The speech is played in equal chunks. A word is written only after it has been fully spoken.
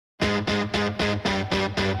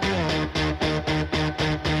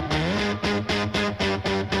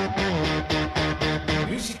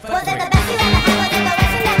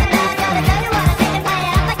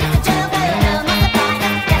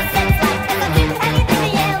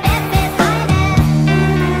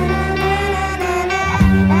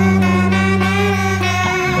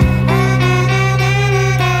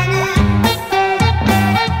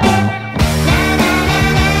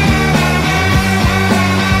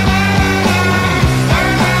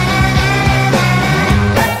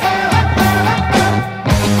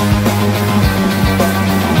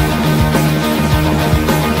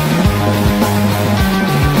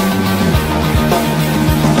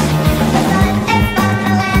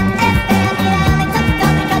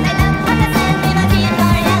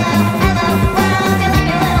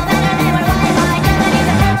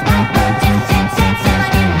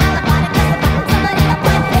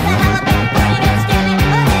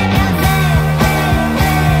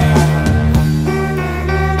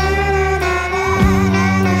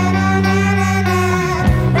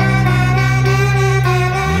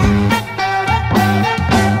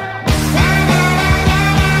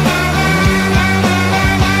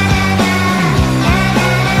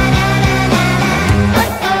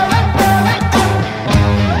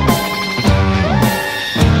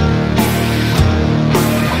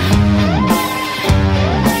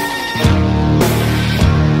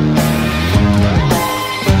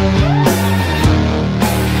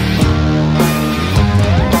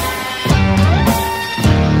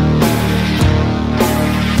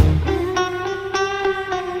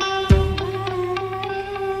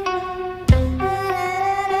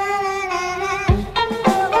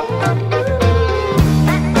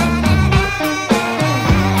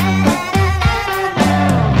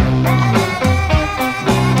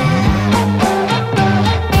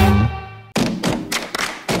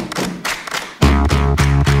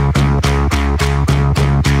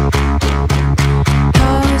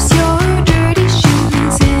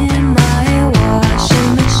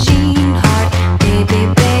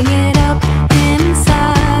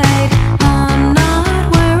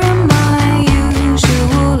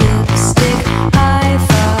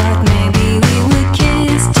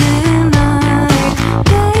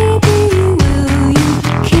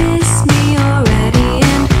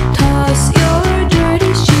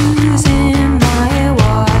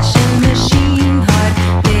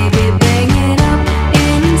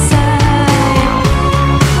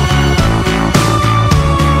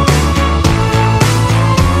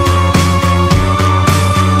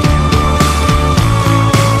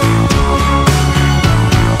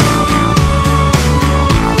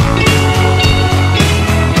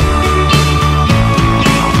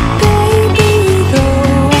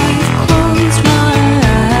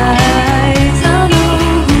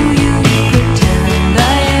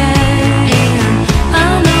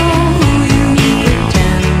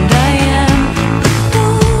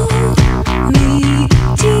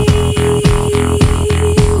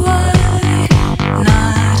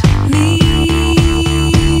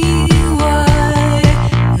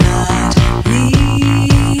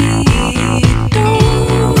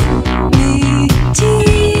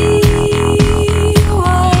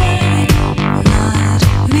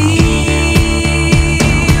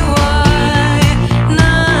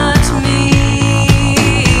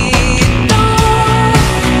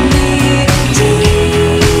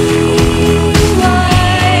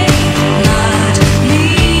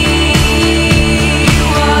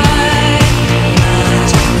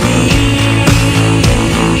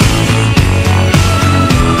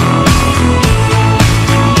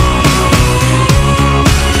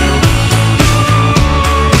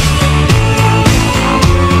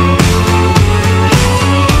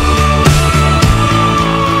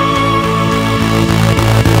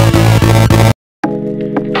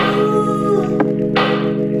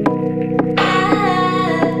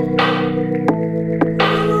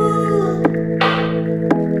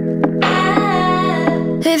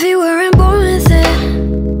If you weren't born with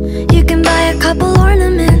it, you can buy a couple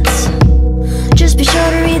ornaments. Just be sure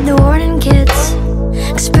to read the warning, kids,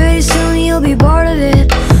 'cause pretty soon you'll be bored of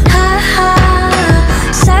it. Ha ha,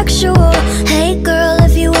 sexual. Hey girl,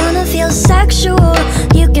 if you wanna feel sexual,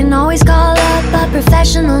 you can always call up a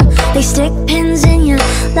professional. They stick pins in you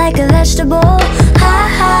like a vegetable. Ha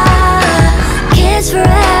ha, kids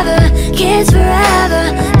forever, kids forever.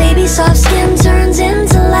 Baby soft skin turns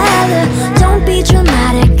into leather. Don't be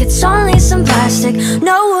dramatic, it's only some plastic.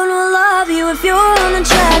 No one will love you if you're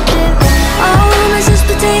unattractive. Oh, Mrs.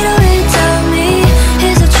 Potato Head, tell me,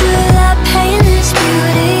 is it true that pain is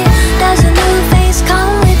beauty? Does a new face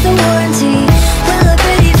come with a warranty? Will a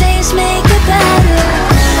pretty face make it better?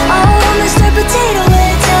 Oh, Mr. Potato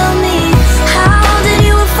Head, tell me, how did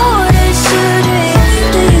you afford a surgery?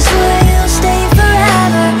 Do you swear you'll stay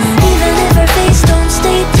forever, even if her face don't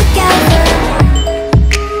stay together?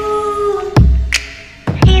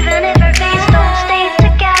 Even if her face don't stay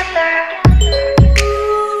together.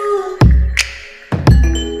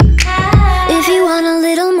 If you want a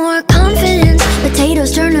little more confidence,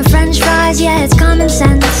 potatoes turn to french fries, yeah, it's common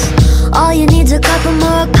sense. All you need's a couple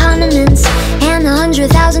more condiments and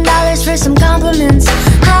 $100,000 for some compliments.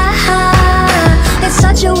 Ha ha, it's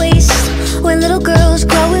such a waste when little girls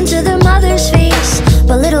grow into their mother's face.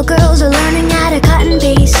 But little girls are learning how to cut and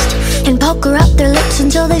paste and pucker up their lips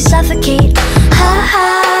until they suffocate. Ha ha,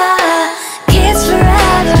 kids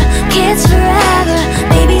forever, kids forever.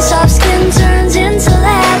 Baby soft skin turns into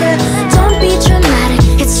leather. Don't be dramatic,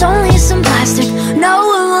 it's only some plastic. No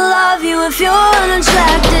one will love you if you're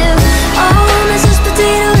unattractive. Oh, Mrs.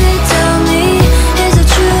 Potato Head, tell me, is it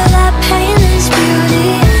true that pain is beauty?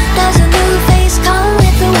 Does a new face come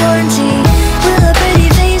with a warranty? Will a pretty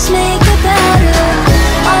face make it better?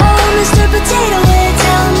 Oh, Mr. Potato Head,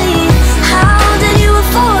 tell me, how did you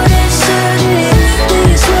afford a surgery? Do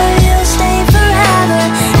you swear you'll stay forever,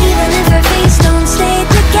 even if her face don't stay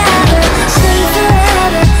together? Stay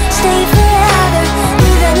forever,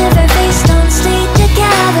 even if her face don't stay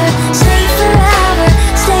together. Stay forever,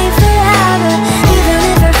 even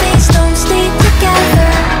if her face don't stay together.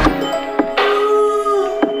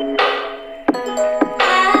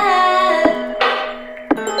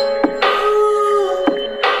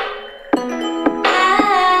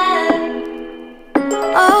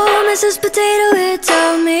 Oh, Mrs. Potato Head,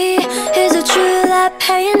 tell me, is it true that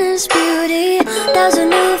pain is beauty? Does a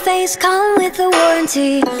new face come with a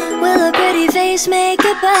warranty? Will a pretty face make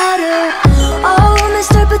it better? Oh,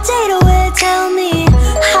 Mr. Potato Head, tell me,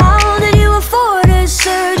 how did you afford a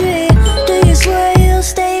surgery? Do you swear you'll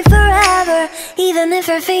stay forever, even if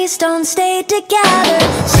her face don't stay together?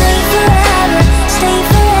 Stay forever,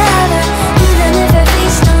 even if her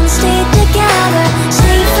face don't stay together.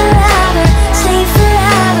 Stay forever,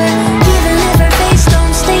 even if her face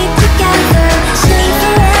don't stay together. Stay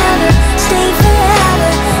forever,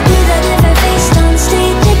 even if her face don't stay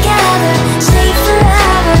together. Stay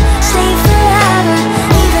forever,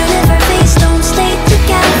 even if her face don't stay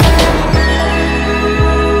together.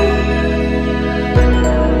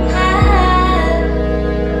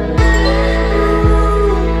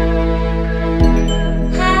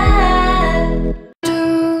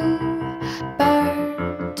 Two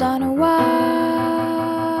birds on a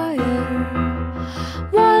wire.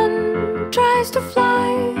 One tries to fly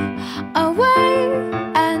away,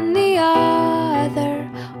 and the other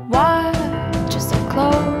watches it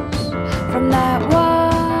close from that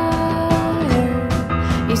wire.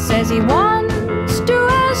 He says he wants to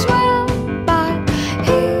as well, but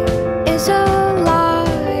he is a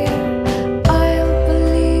liar. I'll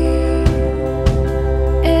believe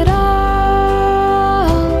it all.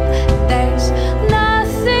 There's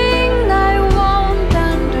nothing I won't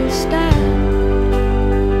understand.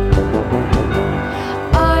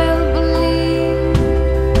 I'll believe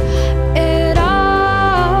it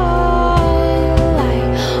all. I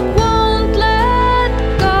won't let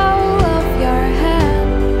go of your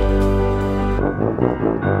hand.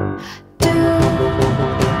 Two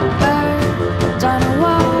birds on a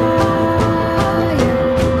wire.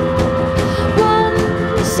 One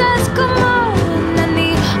says come on, and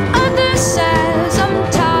the other says I'm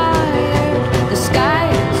tired. The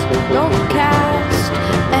sky's overcast,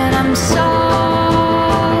 and I'm sorry.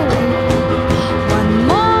 One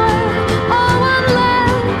more or one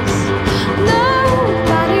less,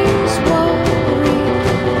 nobody's worried.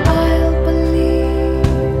 I'll believe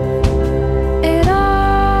it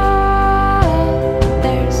all.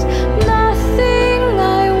 There's nothing I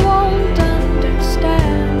won't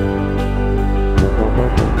understand.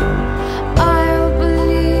 I'll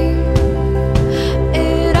believe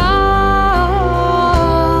it all.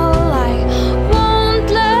 I won't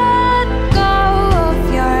let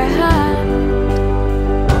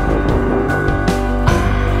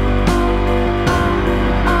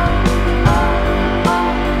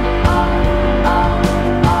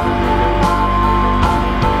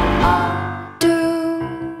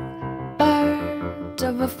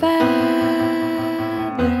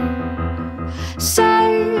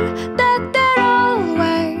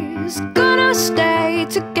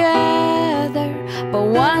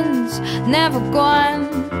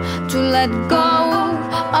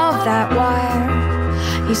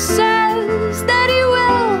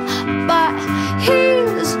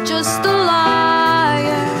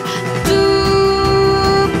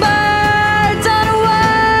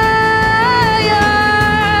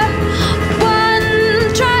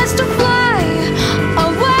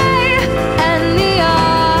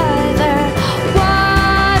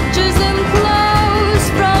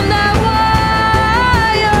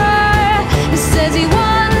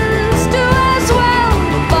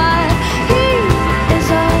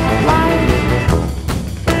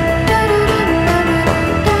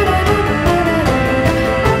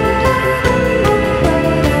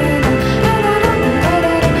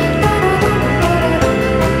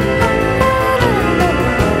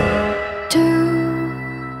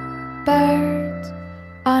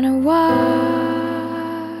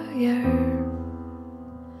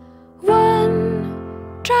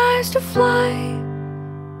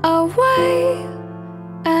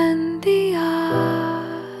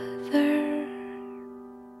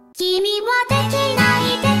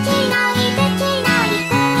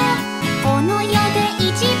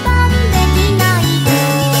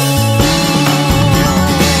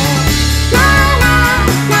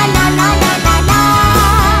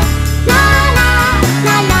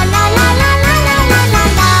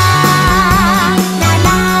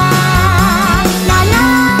la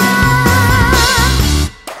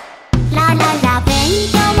la la la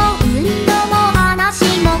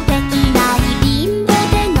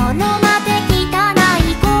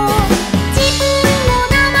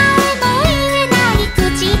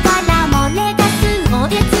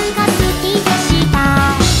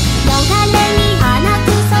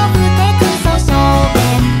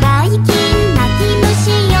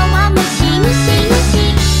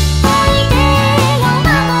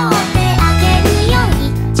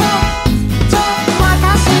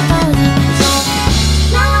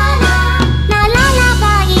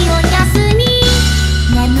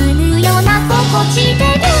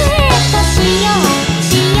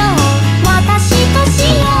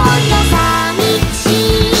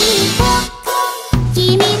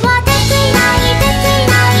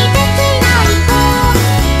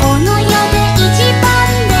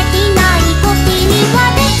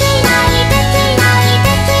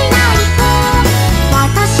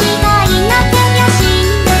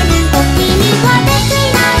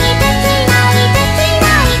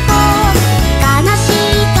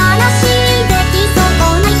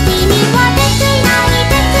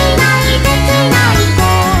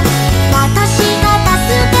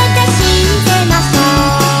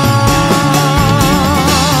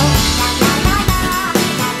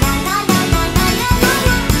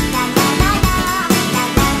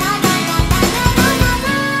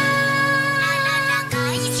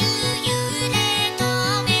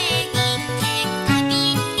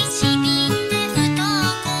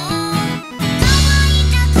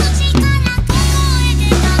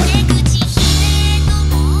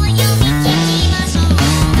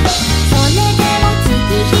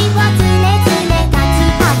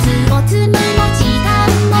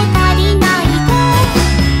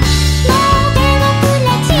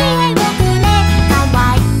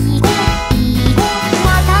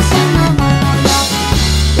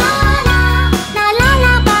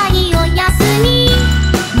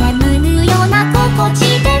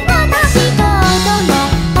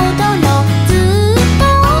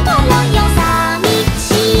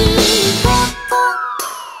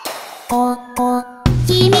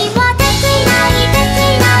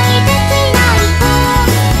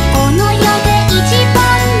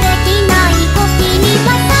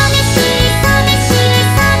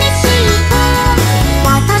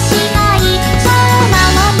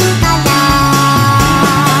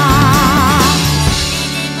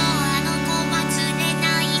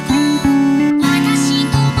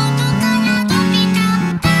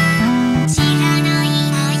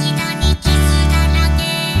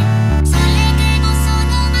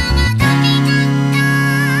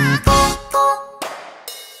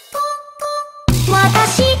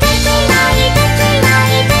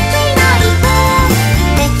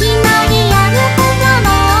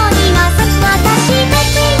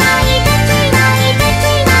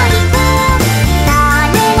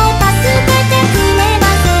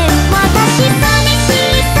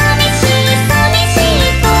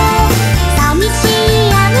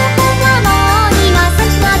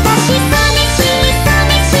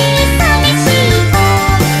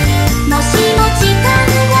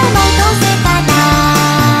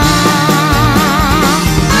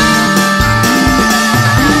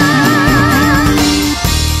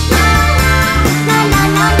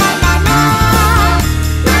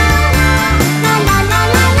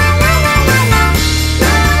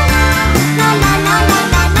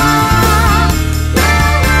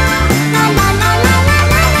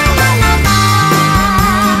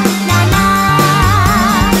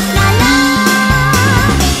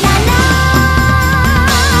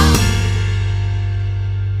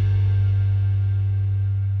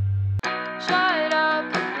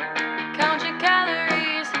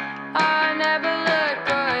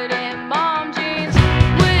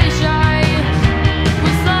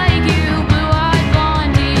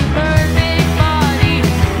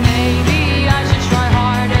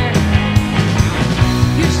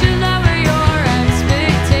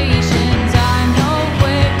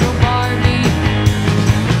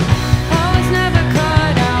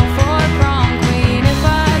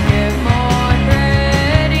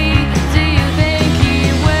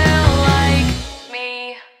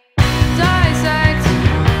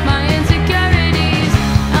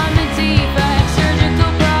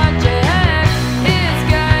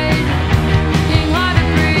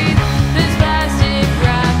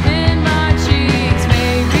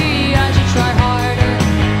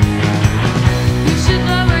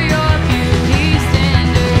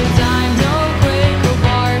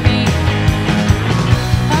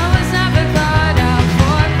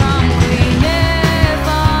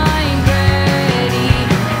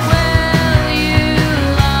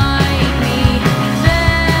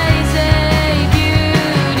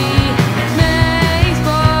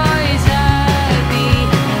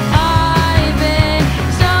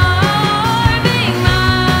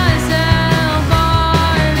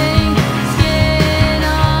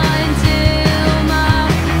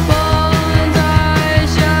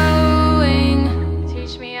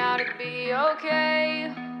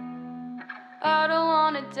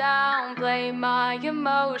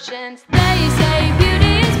emotions. They say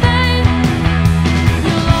beauty is pain.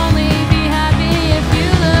 You'll only be happy if you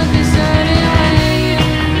look a certain way.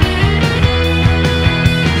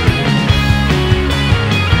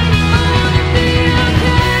 I wanna be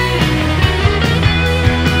okay.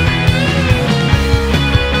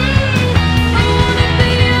 I wanna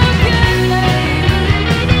be okay.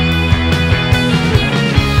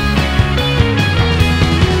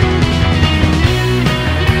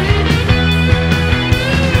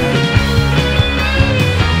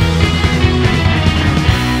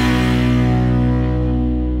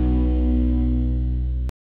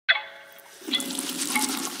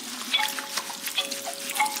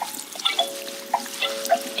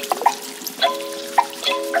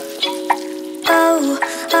 Oh,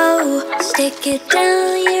 oh, stick it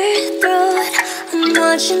down your throat. I'm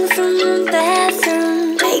watching from the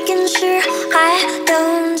bathroom, making sure I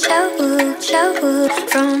don't choke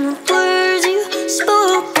from the words you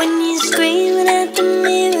spoke when you screaming at the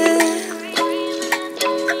mirror.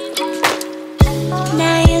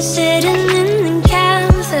 Now you're sitting in the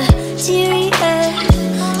cafeteria,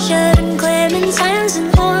 shutting clementines and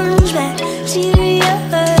orange bacteria.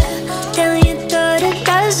 Tell your daughter a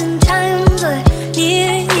dozen times what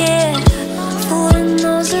dear, yeah. Fooling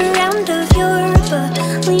those around of your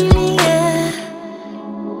bulimia.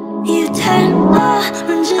 You turn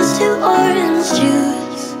oranges to orange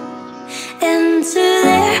juice, into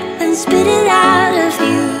there and spit it out of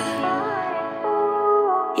you.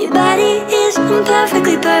 Your body is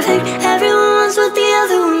imperfectly perfect. Everyone wants what the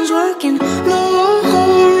other one's working. No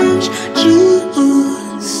orange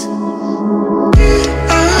juice.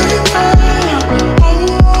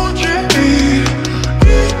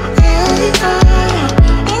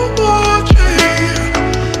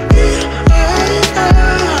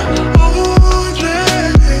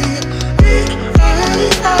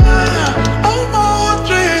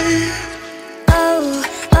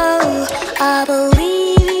 I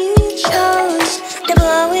believe you chose to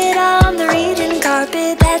blow it on the reading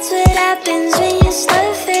carpet. That's what happens when you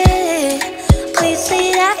stuff it. Please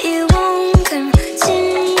say that you won't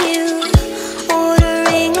continue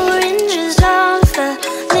ordering oranges off the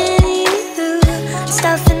menu,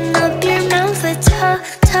 stuffing up your mouth with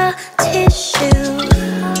tissue.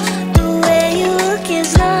 The way you look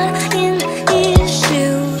is not an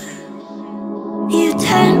issue. You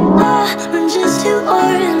turn oranges to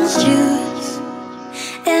orange juice,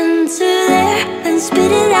 into there and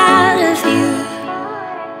spit it out of you.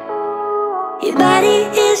 Your body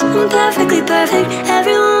is imperfectly perfect.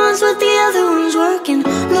 Everyone wants what the other one's working.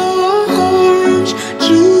 No orange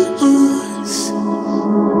juice.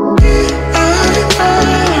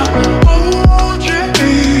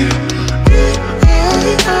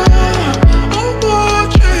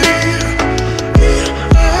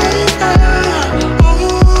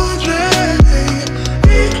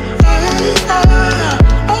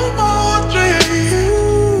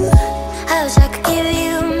 I wish I could give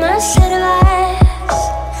you my set of eyes,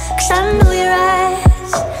 'cause I know your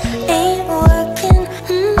eyes ain't working.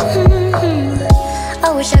 I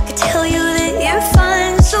wish I could tell you that you're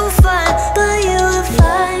fine, so fine, but you'll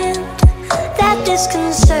find that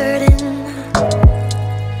disconcerting.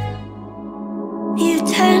 You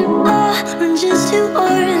turn oranges to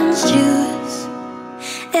orange juice,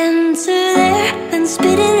 into there and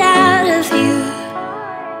spit it out of you.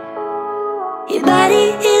 Your body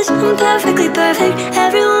is imperfectly perfect.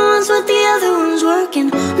 Everyone wants what the